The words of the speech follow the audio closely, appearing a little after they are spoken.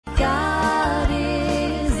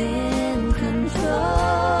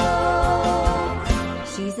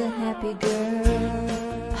happy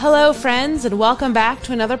girl. Hello, friends, and welcome back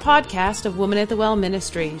to another podcast of Woman at the Well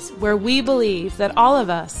Ministries, where we believe that all of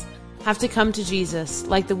us have to come to Jesus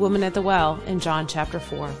like the woman at the well in John chapter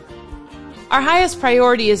 4. Our highest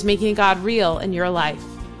priority is making God real in your life.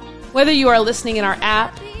 Whether you are listening in our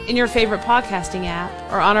app, in your favorite podcasting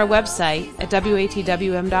app, or on our website at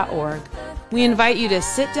watwm.org, we invite you to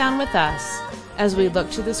sit down with us as we look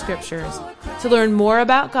to the scriptures to learn more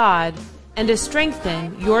about God and to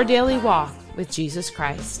strengthen your daily walk with Jesus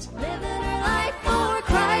Christ. Living her life for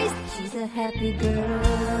Christ. She's a happy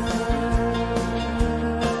girl.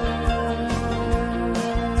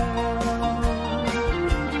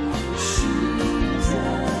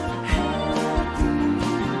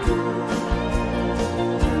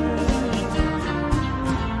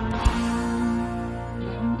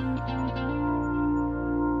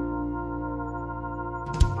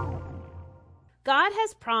 God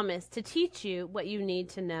has promised to teach you what you need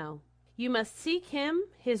to know. You must seek Him,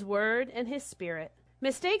 His Word, and His Spirit.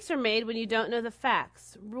 Mistakes are made when you don't know the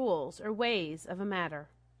facts, rules, or ways of a matter.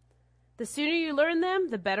 The sooner you learn them,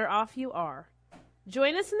 the better off you are.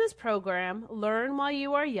 Join us in this program, Learn While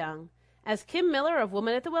You Are Young, as Kim Miller of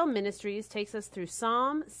Woman at the Well Ministries takes us through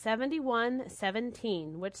Psalm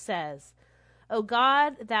 71:17, which says, O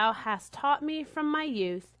God, Thou hast taught me from my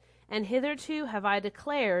youth, and hitherto have I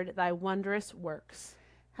declared Thy wondrous works.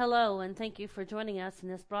 Hello, and thank you for joining us in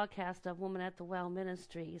this broadcast of Woman at the Well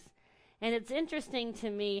Ministries. And it's interesting to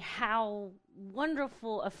me how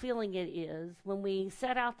wonderful a feeling it is when we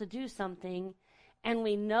set out to do something and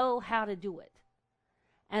we know how to do it.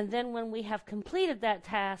 And then when we have completed that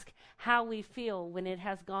task, how we feel when it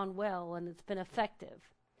has gone well and it's been effective.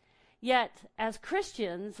 Yet, as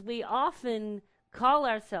Christians, we often call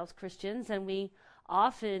ourselves Christians and we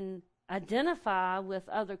often identify with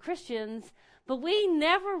other Christians, but we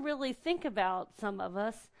never really think about, some of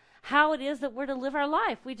us, how it is that we're to live our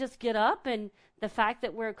life. We just get up, and the fact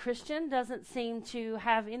that we're a Christian doesn't seem to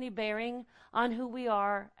have any bearing on who we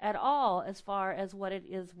are at all as far as what it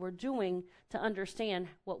is we're doing to understand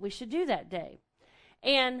what we should do that day.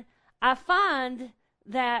 And I find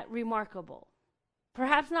that remarkable.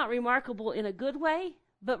 Perhaps not remarkable in a good way,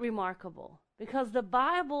 but remarkable, because the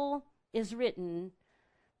Bible is written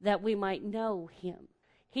that we might know Him.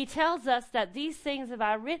 He tells us that these things have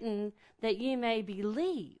I written that ye may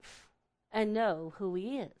believe and know who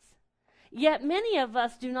He is. Yet many of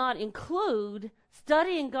us do not include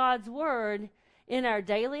studying God's Word in our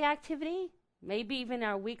daily activity, maybe even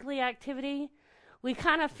our weekly activity. We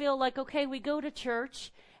kind of feel like, okay, we go to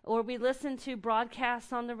church or we listen to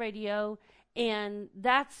broadcasts on the radio, and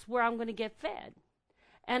that's where I'm going to get fed.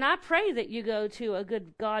 And I pray that you go to a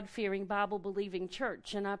good God-fearing, Bible-believing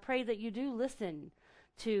church, and I pray that you do listen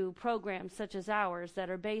to programs such as ours that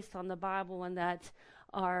are based on the Bible and that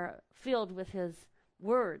are filled with His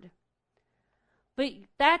Word. But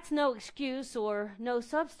that's no excuse or no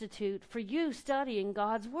substitute for you studying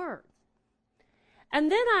God's Word.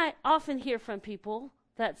 And then I often hear from people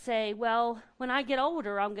that say, well, when I get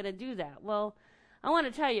older, I'm going to do that. Well, I want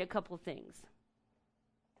to tell you a couple of things.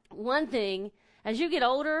 One thing, as you get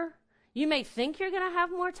older, you may think you're going to have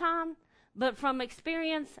more time, but from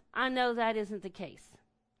experience, I know that isn't the case.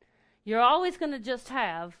 You're always going to just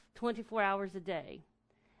have 24 hours a day,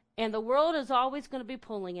 and the world is always going to be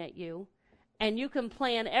pulling at you, and you can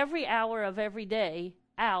plan every hour of every day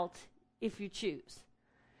out if you choose.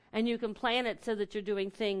 And you can plan it so that you're doing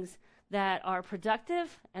things that are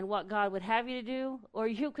productive and what God would have you to do, or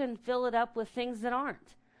you can fill it up with things that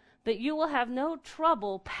aren't. But you will have no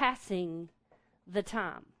trouble passing the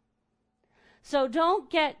time. So don't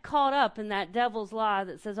get caught up in that devil's lie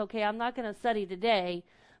that says, okay, I'm not going to study today,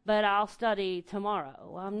 but I'll study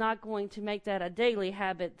tomorrow. I'm not going to make that a daily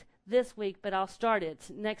habit this week, but I'll start it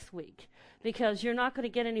next week, because you're not going to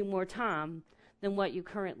get any more time than what you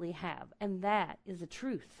currently have. And that is a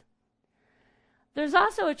truth. There's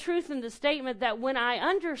also a truth in the statement that when I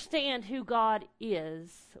understand who God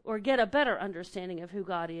is, or get a better understanding of who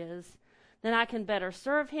God is, then I can better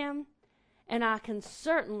serve Him, and I can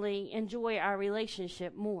certainly enjoy our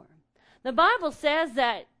relationship more. The Bible says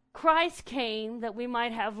that Christ came that we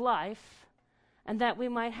might have life, and that we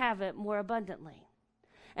might have it more abundantly.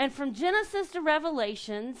 And from Genesis to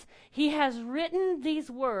Revelations, He has written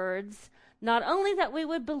these words, not only that we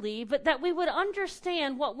would believe, but that we would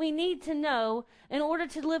understand what we need to know in order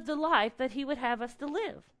to live the life that He would have us to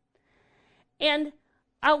live. And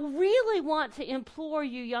I really want to implore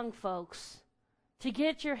you young folks to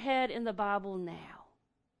get your head in the Bible now.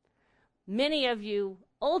 Many of you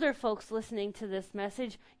older folks listening to this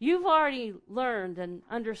message, you've already learned and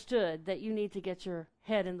understood that you need to get your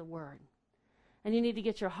head in the Word. And you need to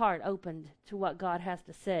get your heart opened to what God has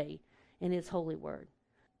to say in his holy word.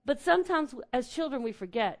 But sometimes as children we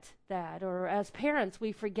forget that, or as parents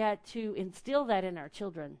we forget to instill that in our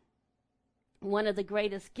children. One of the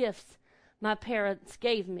greatest gifts my parents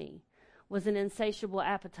gave me was an insatiable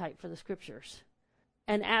appetite for the scriptures,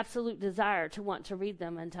 an absolute desire to want to read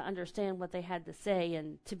them and to understand what they had to say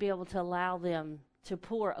and to be able to allow them to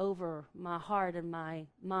pour over my heart and my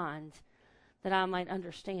mind that I might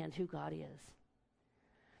understand who God is.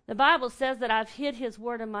 The Bible says that I've hid his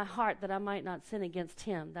word in my heart that I might not sin against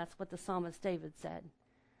him. That's what the psalmist David said.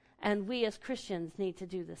 And we as Christians need to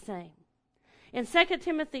do the same. In 2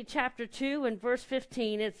 Timothy chapter 2 and verse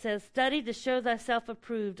 15, it says, "Study to show thyself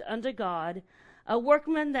approved unto God, a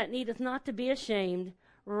workman that needeth not to be ashamed,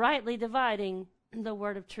 rightly dividing the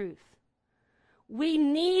word of truth." We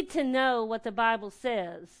need to know what the Bible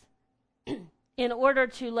says in order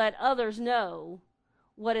to let others know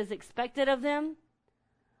what is expected of them,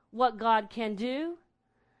 what God can do,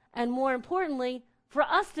 and more importantly, for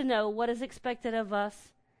us to know what is expected of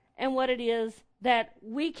us and what it is that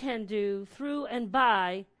we can do through and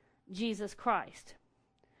by Jesus Christ.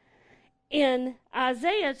 In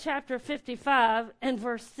Isaiah chapter 55 and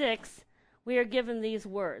verse 6, we are given these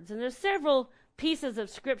words. And there's several pieces of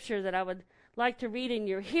scripture that I would like to read in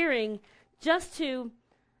your hearing just to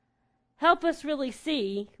help us really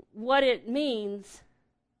see what it means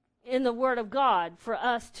in the Word of God for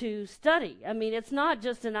us to study. I mean, it's not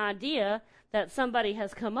just an idea that somebody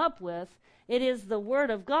has come up with. It is the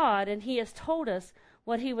Word of God, and he has told us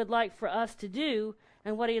what he would like for us to do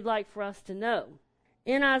and what he'd like for us to know.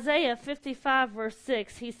 In Isaiah 55 verse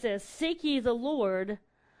 6, he says, "Seek ye the Lord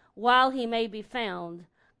while he may be found.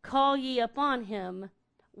 Call ye upon him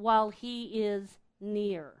while he is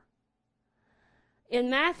near." In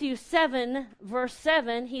Matthew 7 verse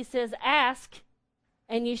 7, he says, "Ask,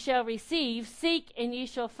 and ye shall receive. Seek, and ye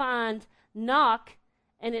shall find. Knock,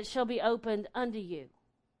 and it shall be opened unto you."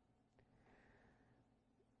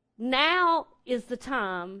 Now is the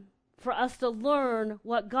time for us to learn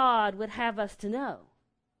what God would have us to know.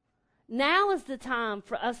 Now is the time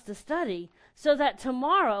for us to study so that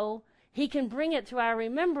tomorrow he can bring it to our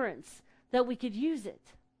remembrance, that we could use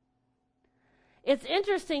it. It's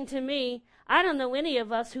interesting to me, I don't know any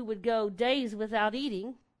of us who would go days without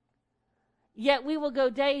eating. Yet we will go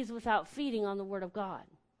days without feeding on the Word of God.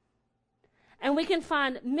 And we can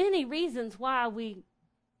find many reasons why we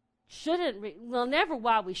shouldn't read, well, never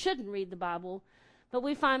why we shouldn't read the Bible, but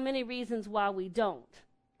we find many reasons why we don't.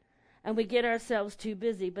 And we get ourselves too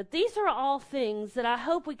busy. But these are all things that I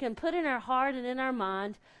hope we can put in our heart and in our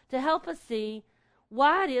mind to help us see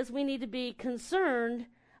why it is we need to be concerned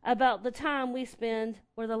about the time we spend,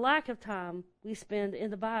 or the lack of time we spend in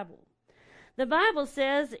the Bible. The Bible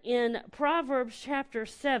says in Proverbs chapter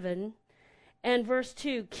 7 and verse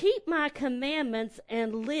 2, "Keep my commandments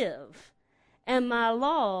and live, and my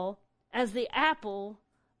law as the apple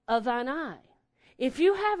of thine eye." If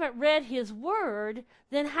you haven't read his word,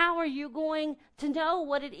 then how are you going to know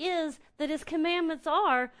what it is that his commandments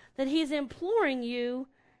are that he's imploring you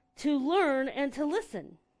to learn and to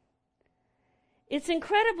listen? It's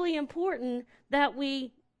incredibly important that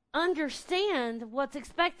we understand what's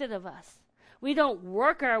expected of us. We don't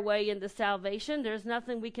work our way into salvation. There's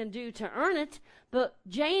nothing we can do to earn it. But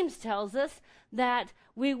James tells us that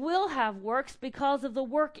we will have works because of the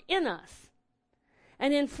work in us.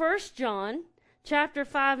 And in 1 John chapter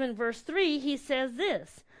 5 and verse 3, he says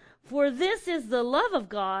this, "For this is the love of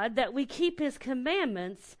God, that we keep his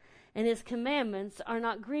commandments, and his commandments are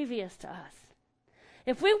not grievous to us."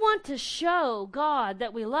 If we want to show God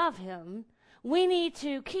that we love him, we need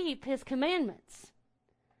to keep his commandments.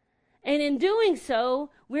 And in doing so,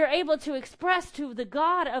 we're able to express to the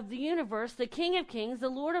God of the universe, the King of Kings, the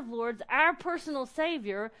Lord of Lords, our personal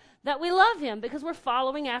Savior, that we love him because we're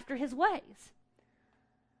following after his ways.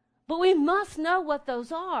 But we must know what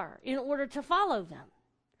those are in order to follow them.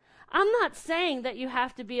 I'm not saying that you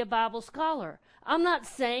have to be a Bible scholar. I'm not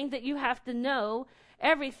saying that you have to know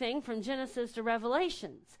everything from Genesis to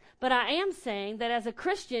Revelations. But I am saying that as a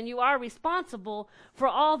Christian, you are responsible for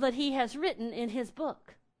all that he has written in his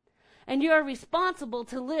book. And you are responsible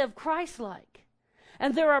to live Christ-like.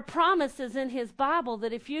 And there are promises in his Bible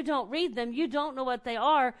that if you don't read them, you don't know what they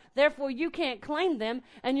are. Therefore, you can't claim them.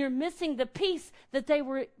 And you're missing the peace that they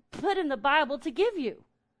were put in the Bible to give you.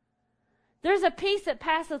 There's a peace that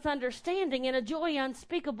passeth understanding and a joy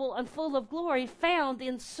unspeakable and full of glory found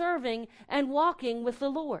in serving and walking with the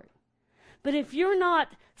Lord. But if you're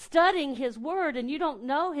not studying his word and you don't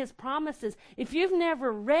know his promises, if you've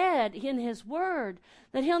never read in his word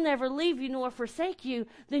that he'll never leave you nor forsake you,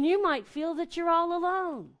 then you might feel that you're all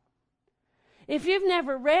alone. If you've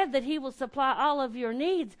never read that he will supply all of your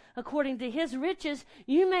needs according to his riches,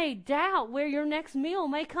 you may doubt where your next meal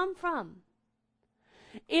may come from.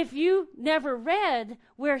 If you never read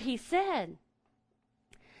where he said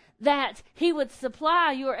that he would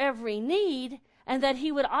supply your every need and that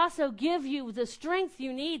he would also give you the strength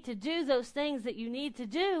you need to do those things that you need to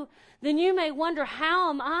do, then you may wonder, how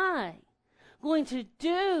am I going to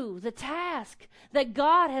do the task that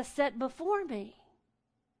God has set before me?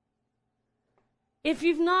 If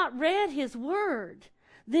you've not read his word,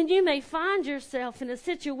 then you may find yourself in a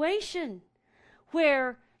situation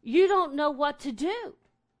where you don't know what to do.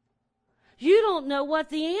 You don't know what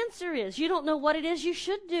the answer is. You don't know what it is you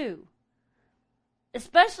should do,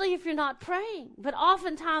 especially if you're not praying. But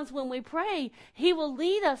oftentimes when we pray, he will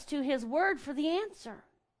lead us to his word for the answer.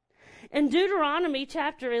 In Deuteronomy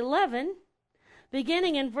chapter 11,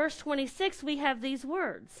 beginning in verse 26, we have these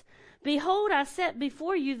words. Behold, I set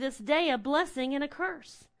before you this day a blessing and a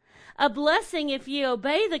curse. A blessing if ye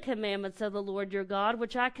obey the commandments of the Lord your God,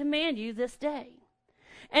 which I command you this day.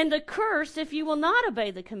 And a curse if you will not obey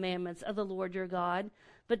the commandments of the Lord your God,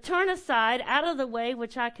 but turn aside out of the way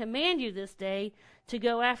which I command you this day, to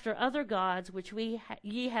go after other gods which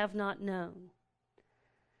ye have not known.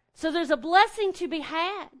 So there's a blessing to be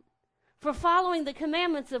had for following the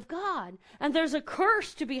commandments of God, and there's a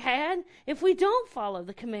curse to be had if we don't follow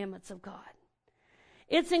the commandments of God.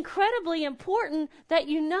 It's incredibly important that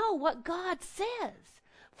you know what God says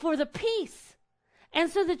for the peace,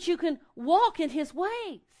 and so that you can walk in his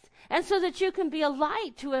ways, and so that you can be a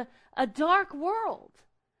light to a dark world,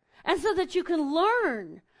 and so that you can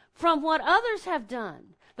learn from what others have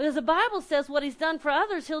done. Because the Bible says what he's done for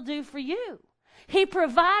others, he'll do for you. He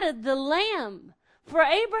provided the lamb for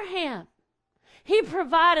Abraham. He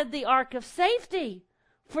provided the ark of safety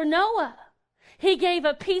for Noah. He gave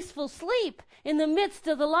a peaceful sleep in the midst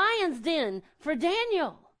of the lion's den for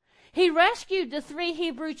Daniel. He rescued the 3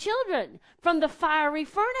 Hebrew children from the fiery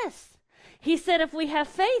furnace. He said if we have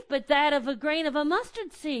faith but that of a grain of a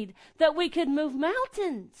mustard seed, that we could move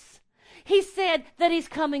mountains. He said that he's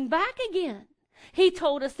coming back again. He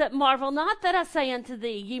told us that marvel not that I say unto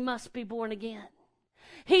thee, ye must be born again.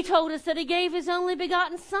 He told us that he gave his only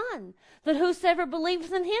begotten Son, that whosoever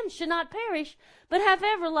believeth in him should not perish, but have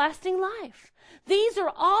everlasting life. These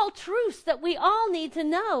are all truths that we all need to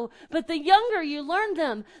know, but the younger you learn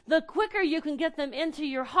them, the quicker you can get them into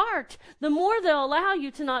your heart, the more they'll allow you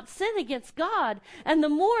to not sin against God, and the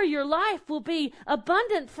more your life will be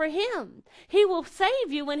abundant for him. He will save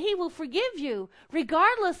you and he will forgive you,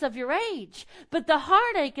 regardless of your age. But the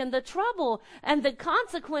heartache and the trouble and the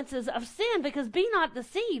consequences of sin, because be not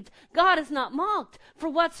deceived, God is not mocked. For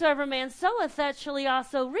whatsoever man soweth, that shall he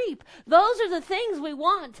also reap. Those are the things we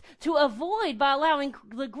want to avoid by allowing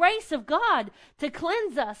the grace of God to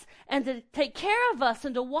cleanse us and to take care of us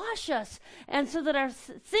and to wash us, and so that our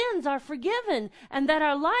sins are forgiven and that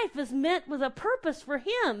our life is meant with a purpose for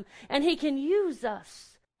him, and he can use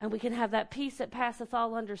us, and we can have that peace that passeth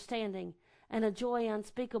all understanding and a joy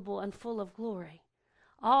unspeakable and full of glory,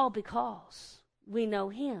 all because we know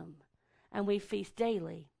him and we feast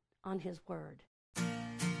daily on his word.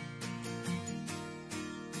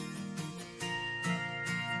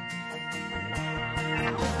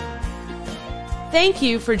 Thank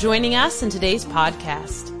you for joining us in today's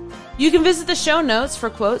podcast. You can visit the show notes for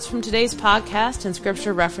quotes from today's podcast and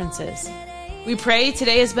scripture references. We pray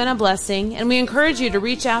today has been a blessing, and we encourage you to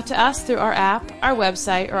reach out to us through our app, our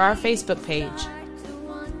website, or our Facebook page.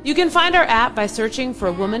 You can find our app by searching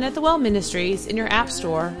for Woman at the Well Ministries in your app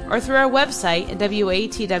store or through our website at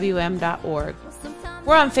watwm.org.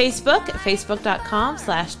 We're on Facebook at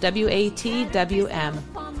facebook.com/watwm.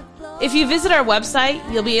 If you visit our website,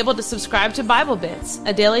 you'll be able to subscribe to Bible Bits,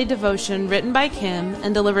 a daily devotion written by Kim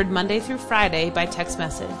and delivered Monday through Friday by text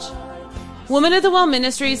message. Woman at the Well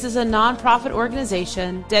Ministries is a non-profit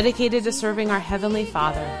organization dedicated to serving our Heavenly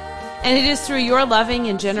Father, and it is through your loving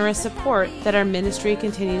and generous support that our ministry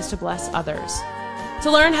continues to bless others. To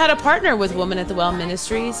learn how to partner with Woman at the Well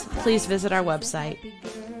Ministries, please visit our website.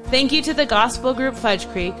 Thank you to the gospel group Fudge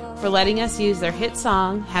Creek for letting us use their hit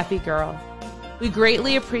song, Happy Girl. We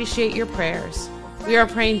greatly appreciate your prayers. We are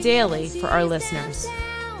praying daily for our listeners.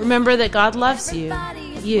 Remember that God loves you.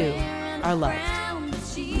 You are loved.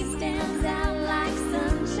 She stands out like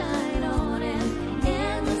sunshine on an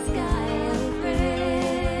endless sky of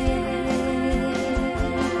gray.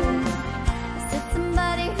 I said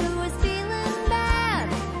somebody who was feeling bad,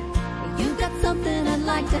 you got something I'd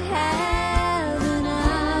like to have, and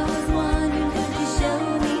I was wondering, could you show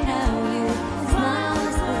me how you smile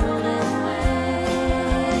this world away?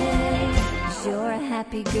 'Cause you're a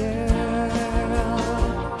happy girl.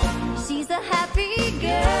 She's a happy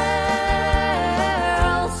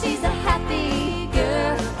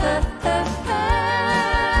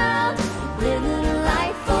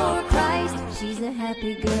a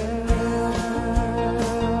happy girl.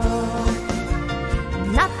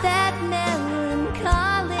 Not that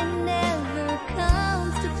melancholy never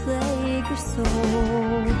comes to plague her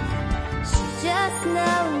soul. She just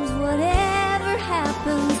knows whatever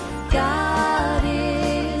happens, God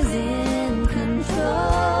is in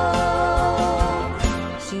control.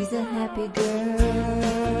 She's a happy girl.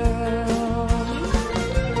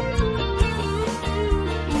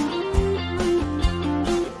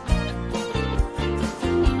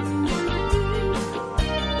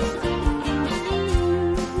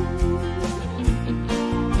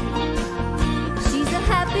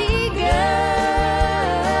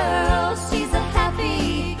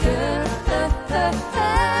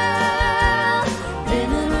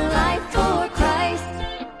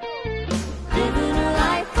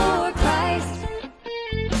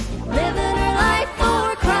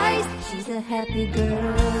 Happy girl.